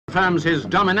confirms his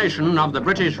domination of the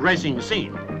British racing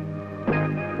scene.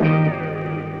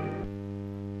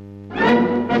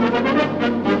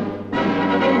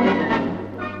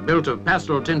 Built of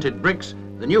pastel-tinted bricks,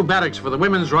 the new barracks for the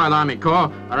Women's Royal Army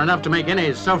Corps are enough to make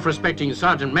any self-respecting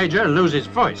sergeant major lose his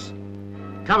voice.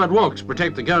 Covered walks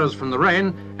protect the girls from the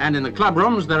rain, and in the club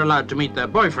rooms they're allowed to meet their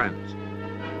boyfriends.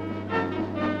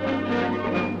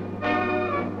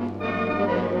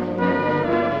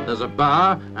 There's a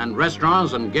bar and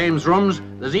restaurants and games rooms.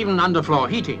 There's even underfloor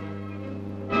heating.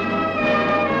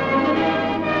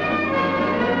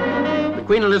 The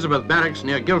Queen Elizabeth Barracks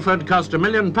near Guildford cost £1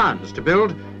 million to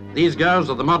build. These girls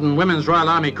of the modern Women's Royal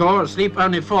Army Corps sleep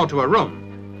only 4 to a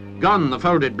room. Gone the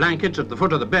folded blankets at the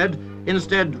foot of the bed,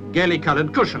 instead gaily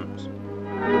coloured cushions.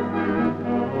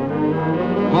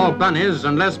 More bunnies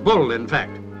and less bull, in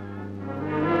fact.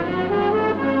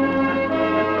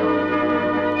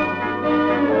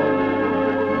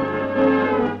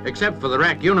 Except for the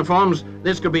rack uniforms,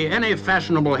 this could be any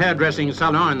fashionable hairdressing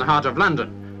salon in the heart of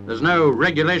London. There's no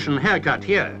regulation haircut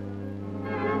here.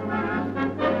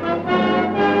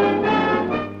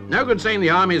 No good saying the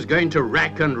army is going to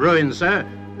rack and ruin, sir.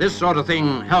 This sort of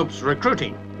thing helps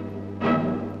recruiting.